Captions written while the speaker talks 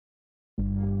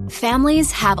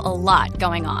Families have a lot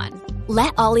going on.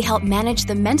 Let Ollie help manage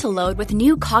the mental load with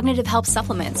new cognitive help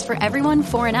supplements for everyone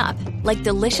 4 and up, like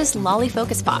delicious Lolly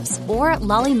Focus Pops or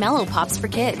Lolly Mellow Pops for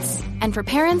kids. And for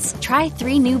parents, try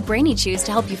 3 new Brainy Chews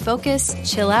to help you focus,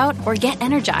 chill out, or get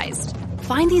energized.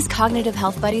 Find these cognitive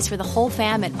health buddies for the whole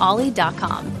fam at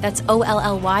ollie.com. That's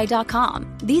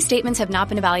OLLY.com. These statements have not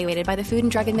been evaluated by the Food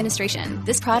and Drug Administration.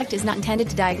 This product is not intended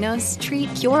to diagnose,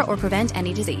 treat, cure, or prevent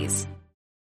any disease.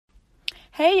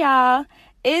 Hey y'all,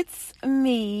 it's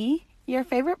me, your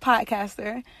favorite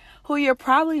podcaster, who you're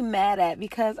probably mad at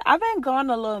because I've been gone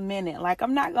a little minute. Like,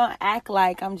 I'm not going to act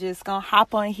like I'm just going to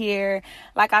hop on here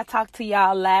like I talked to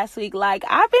y'all last week. Like,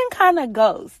 I've been kind of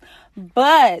ghost,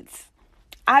 but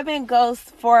I've been ghost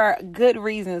for good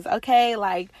reasons, okay?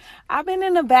 Like, I've been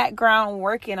in the background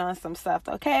working on some stuff,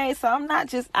 okay? So I'm not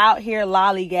just out here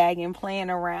lollygagging, playing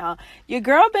around. Your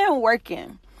girl been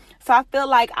working. So I feel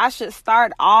like I should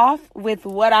start off with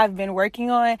what I've been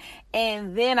working on,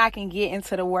 and then I can get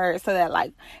into the word so that,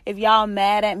 like, if y'all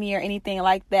mad at me or anything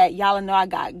like that, y'all know I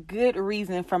got good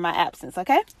reason for my absence,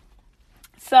 okay?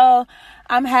 So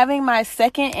I'm having my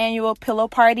 2nd annual pillow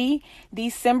party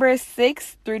December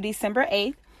 6th through December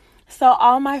 8th. So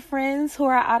all my friends who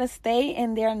are out of state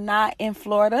and they're not in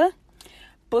Florida,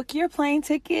 book your plane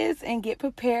tickets and get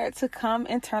prepared to come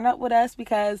and turn up with us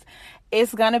because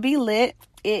it's going to be lit.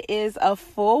 It is a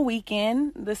full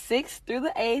weekend, the 6th through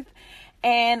the 8th.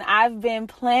 And I've been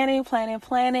planning,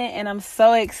 and I'm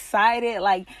so excited.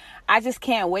 Like, I just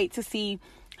can't wait to see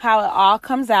how it all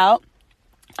comes out.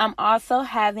 I'm also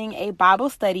having a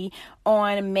Bible study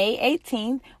on May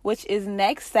 18th, which is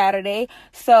next Saturday.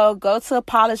 So go to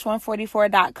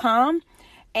polish144.com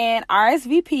and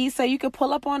RSVP so you can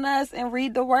pull up on us and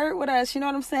read the word with us. You know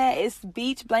what I'm saying? It's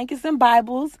beach blankets and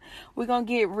Bibles. We're going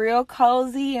to get real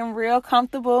cozy and real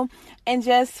comfortable and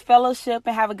just fellowship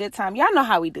and have a good time. Y'all know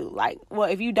how we do. Like, well,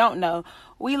 if you don't know,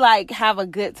 we like have a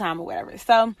good time or whatever.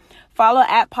 So follow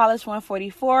at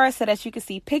polish144 so that you can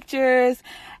see pictures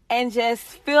and just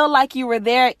feel like you were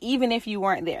there even if you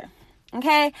weren't there.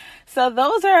 Okay, so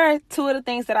those are 2 of the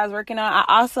things that I was working on. I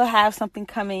also have something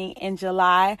coming in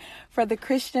July for the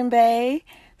Christian Bae.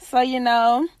 So, you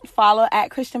know, follow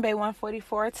at Christian Bae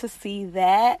 144 to see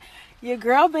that. Your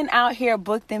girl been out here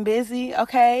booked and busy,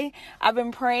 okay? I've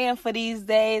been praying for these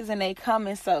days and they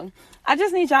coming. So I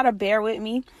just need y'all to bear with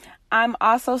me. I'm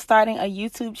also starting a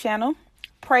YouTube channel.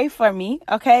 Pray for me,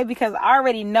 okay? Because I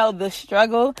already know the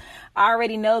struggle. I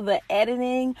already know the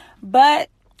editing, but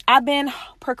I've been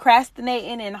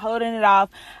procrastinating and holding it off.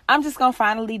 I'm just going to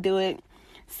finally do it.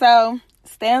 So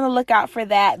stay on the lookout for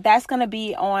that. That's going to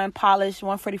be on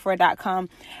polish144.com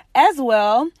as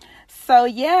well. So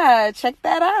yeah, check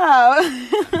that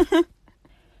out.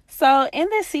 So in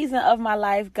this season of my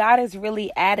life, God is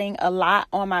really adding a lot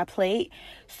on my plate.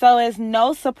 So it's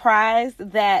no surprise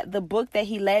that the book that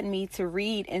he led me to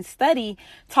read and study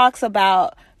talks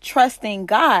about trusting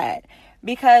God.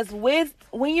 Because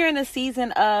when you're in a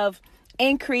season of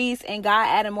increase and God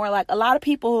adding more, like, a lot of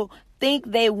people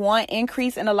think they want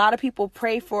increase and a lot of people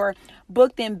pray for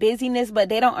booked in busyness, but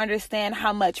they don't understand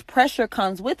how much pressure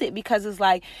comes with it, because it's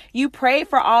like you pray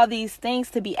for all these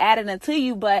things to be added unto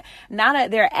you, but now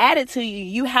that they're added to you,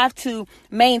 you have to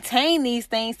maintain these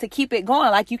things to keep it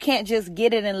going. Like, you can't just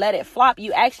get it and let it flop.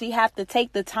 You actually have to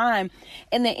take the time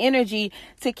and the energy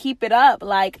to keep it up.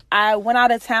 Like, I went out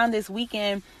of town this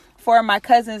weekend for my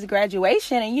cousin's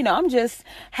graduation, and, you know, I'm just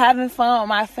having fun with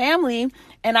my family.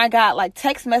 And I got like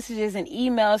text messages and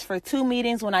emails for 2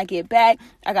 meetings when I get back.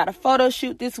 I got a photo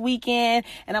shoot this weekend,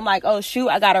 and I'm like, oh shoot,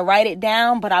 I got to write it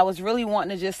down. But I was really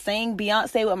wanting to just sing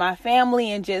Beyonce with my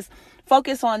family and just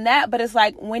focus on that. But it's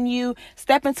like, when you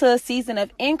step into a season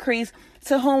of increase,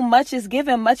 to whom much is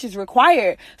given, much is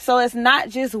required. So it's not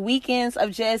just weekends of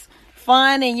just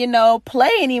fun and, you know, play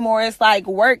anymore. It's like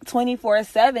work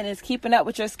 24/7. It's keeping up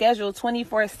with your schedule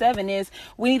 24/7. Is,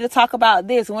 we need to talk about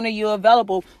this. When are you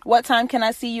available? What time can I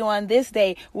see you on this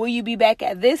day? Will you be back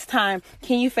at this time?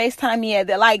 Can you FaceTime me at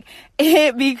that? Like,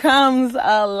 it becomes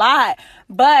a lot,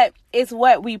 but it's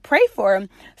what we pray for.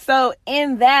 So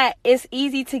in that, it's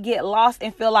easy to get lost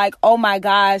and feel like, oh my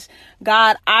gosh,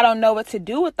 God, I don't know what to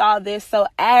do with all this. So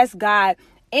as God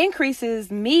increases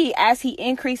me, as he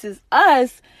increases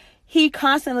us, he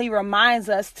constantly reminds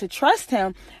us to trust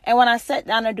him. And when I sat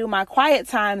down to do my quiet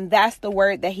time, that's the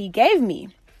word that he gave me.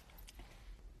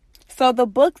 So the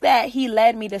book that he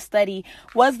led me to study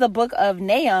was the book of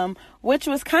Nahum, which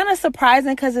was kind of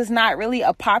surprising because it's not really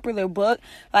a popular book.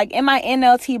 Like, in my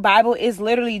NLT Bible, it's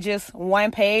literally just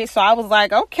 1 page. So I was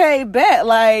like, okay, bet.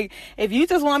 Like, if you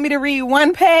just want me to read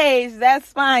 1 page, that's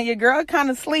fine. Your girl kind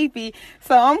of sleepy,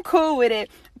 so I'm cool with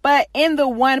it. But in the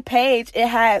one page, it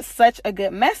had such a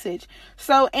good message.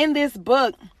 So in this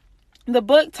book, the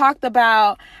book talked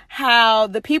about how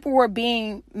the people were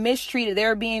being mistreated. They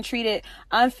were being treated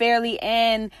unfairly,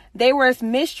 and they were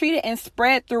mistreated and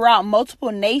spread throughout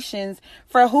multiple nations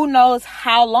for who knows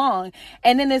how long.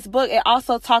 And in this book, it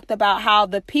also talked about how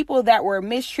the people that were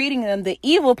mistreating them, the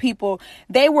evil people,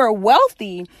 they were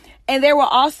wealthy. And they were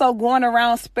also going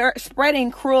around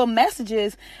spreading cruel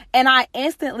messages. And I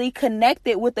instantly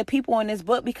connected with the people in this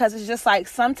book, because it's just like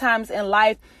sometimes in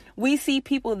life, we see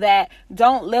people that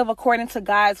don't live according to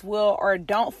God's will or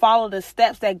don't follow the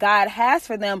steps that God has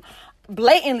for them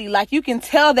blatantly. Like, you can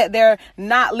tell that they're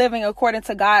not living according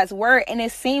to God's word. And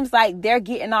it seems like they're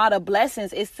getting all the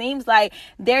blessings. It seems like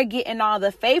they're getting all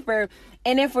the favor.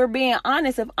 And if we're being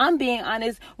honest, if I'm being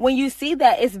honest, when you see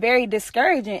that, it's very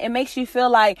discouraging. It makes you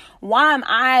feel like, why am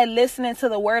I listening to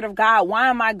the word of God? Why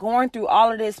am I going through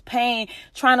all of this pain,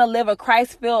 trying to live a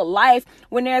Christ-filled life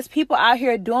when there's people out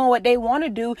here doing what they want to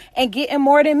do and getting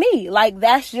more than me? Like,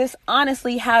 that's just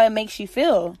honestly how it makes you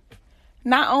feel.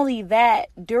 Not only that,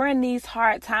 during these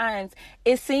hard times,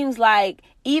 it seems like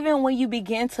even when you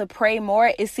begin to pray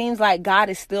more, it seems like God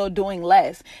is still doing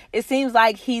less. It seems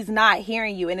like he's not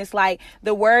hearing you. And it's like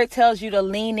the word tells you to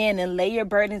lean in and lay your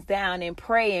burdens down and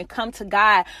pray and come to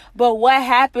God. But what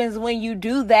happens when you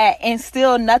do that and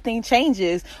still nothing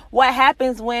changes? What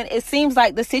happens when it seems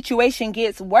like the situation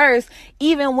gets worse,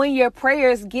 even when your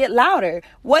prayers get louder?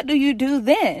 What do you do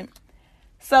then?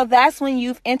 So that's when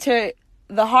you've entered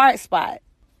the hard spot.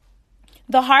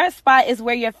 The hard spot is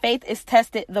where your faith is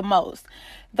tested the most.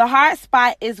 The hard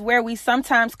spot is where we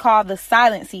sometimes call the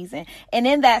silent season. And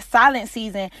in that silent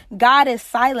season, God is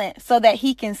silent so that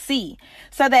he can see.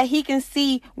 So that he can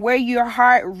see where your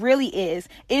heart really is.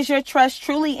 Is your trust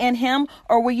truly in him,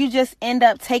 or will you just end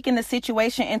up taking the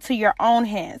situation into your own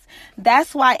hands?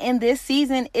 That's why in this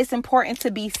season, it's important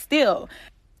to be still.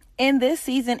 In this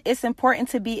season, it's important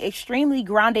to be extremely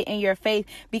grounded in your faith,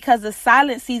 because the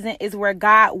silent season is where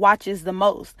God watches the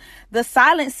most. The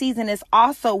silent season is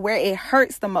also where it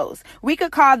hurts the most. We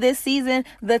could call this season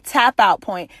the tap out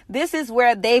point. This is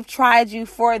where they've tried you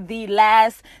for the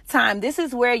last time. This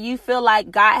is where you feel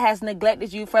like God has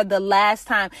neglected you for the last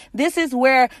time. This is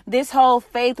where this whole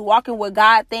faith walking with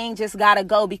God thing just gotta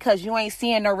go, because you ain't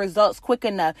seeing the results quick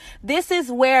enough. This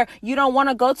is where you don't want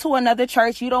to go to another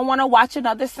church. You don't want to watch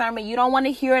another sermon. You don't want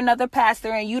to hear another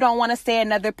pastor, and you don't want to say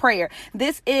another prayer.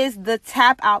 This is the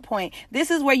tap out point.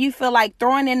 This is where you feel like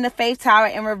throwing in the faith tower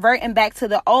and reverting back to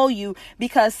the old you,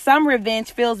 because some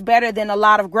revenge feels better than a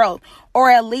lot of growth. Or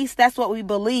at least that's what we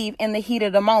believe in the heat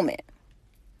of the moment.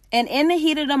 And in the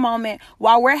heat of the moment,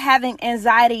 while we're having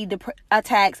anxiety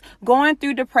attacks, going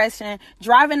through depression,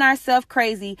 driving ourselves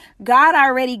crazy, God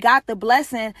already got the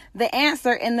blessing, the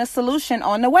answer, and the solution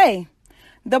on the way.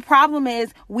 The problem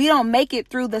is we don't make it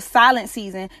through the silent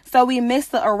season, so we miss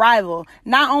the arrival.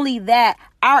 Not only that,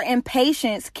 our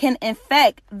impatience can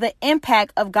affect the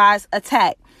impact of God's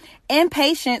attack.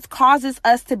 Impatience causes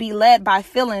us to be led by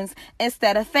feelings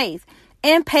instead of faith.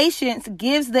 Impatience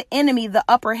gives the enemy the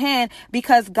upper hand,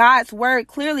 because God's word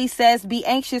clearly says, be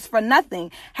anxious for nothing.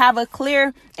 Have a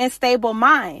clear and stable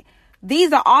mind.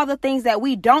 These are all the things that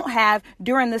we don't have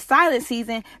during the silent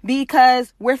season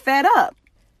because we're fed up.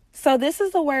 So this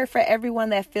is a word for everyone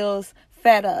that feels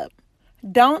fed up.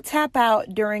 Don't tap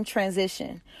out during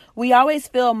transition. We always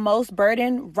feel most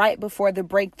burdened right before the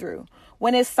breakthrough.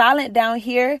 When it's silent down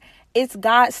here, it's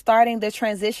God starting the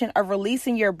transition of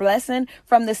releasing your blessing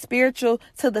from the spiritual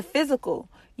to the physical.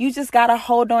 You just got to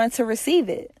hold on to receive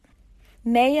it.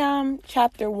 Nahum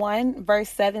chapter 1 verse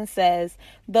 7 says,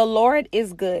 "The Lord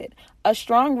is good, a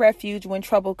strong refuge when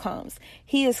trouble comes.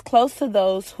 He is close to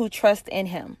those who trust in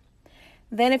him."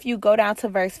 Then if you go down to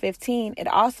verse 15, it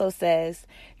also says,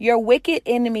 "Your wicked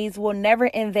enemies will never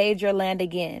invade your land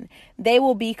again. They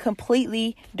will be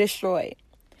completely destroyed."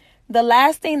 The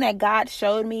last thing that God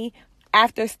showed me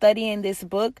after studying this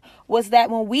book was that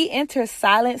when we enter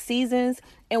silent seasons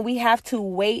and we have to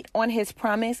wait on his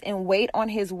promise and wait on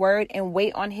his word and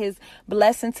wait on his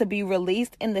blessing to be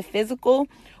released in the physical,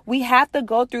 we have to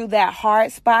go through that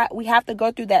hard spot. We have to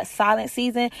go through that silent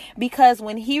season, because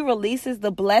when he releases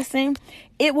the blessing,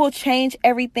 it will change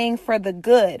everything for the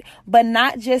good, but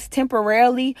not just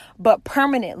temporarily, but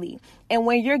permanently. And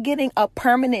when you're getting a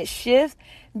permanent shift,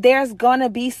 there's going to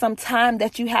be some time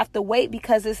that you have to wait,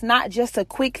 because it's not just a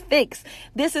quick fix.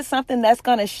 This is something that's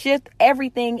going to shift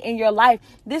everything in your life.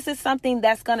 This is something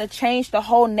that's going to change the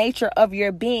whole nature of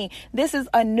your being. This is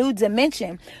a new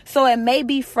dimension. So it may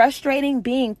be frustrating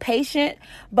being patient,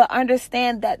 but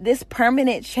understand that this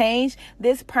permanent change,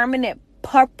 this permanent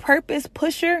purpose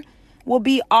pusher, will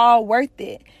be all worth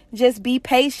it. Just be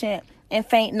patient and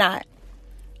faint not.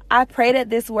 I pray that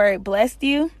this word blessed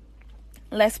you.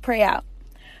 Let's pray out.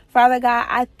 Father God,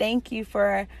 I thank you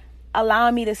for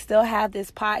allowing me to still have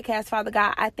this podcast. Father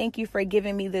God, I thank you for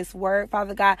giving me this word.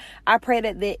 Father God, I pray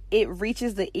that it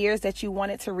reaches the ears that you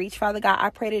want it to reach. Father God, I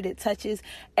pray that it touches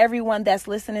everyone that's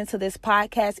listening to this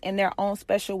podcast in their own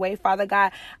special way. Father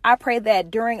God, I pray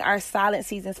that during our silent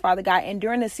seasons, Father God, and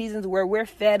during the seasons where we're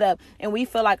fed up and we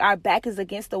feel like our back is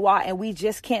against the wall and we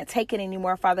just can't take it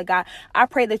anymore, Father God, I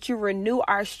pray that you renew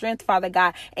our strength, Father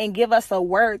God, and give us a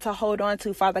word to hold on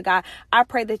to, Father God. I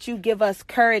pray that you give us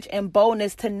courage and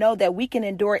boldness to know that we can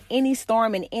endure any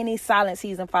storm in any silent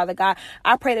season, Father God.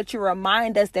 I pray that you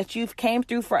remind us that you've came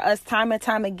through for us time and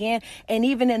time again. And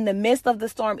even in the midst of the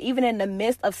storm, even in the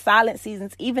midst of silent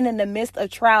seasons, even in the midst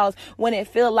of trials, when it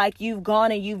feels like you've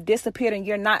gone and you've disappeared and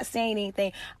you're not saying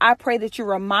anything, I pray that you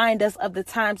remind us of the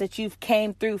times that you've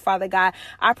came through, Father God.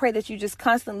 I pray that you just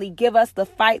constantly give us the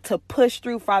fight to push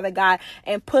through, Father God,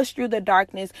 and push through the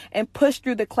darkness and push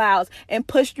through the clouds and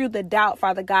push through the doubt,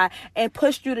 Father God, and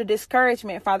push through the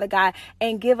discouragement, Father God,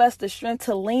 and give us the strength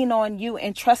to lean on you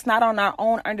and trust not on our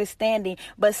own understanding,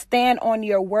 but stand on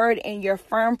your word and your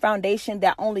firm foundation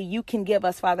that only you can give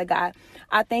us, Father God.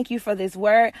 I thank you for this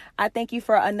word. I thank you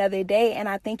for another day. And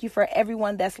I thank you for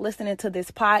everyone that's listening to this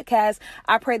podcast.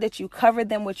 I pray that you cover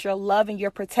them with your love and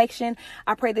your protection.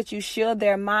 I pray that you shield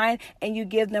their mind and you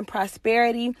give them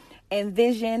prosperity and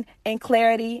vision and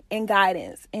clarity and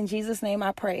guidance. In Jesus' name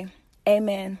I pray.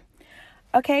 Amen.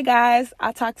 Okay, guys,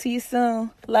 I'll talk to you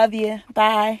soon. Love you.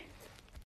 Bye.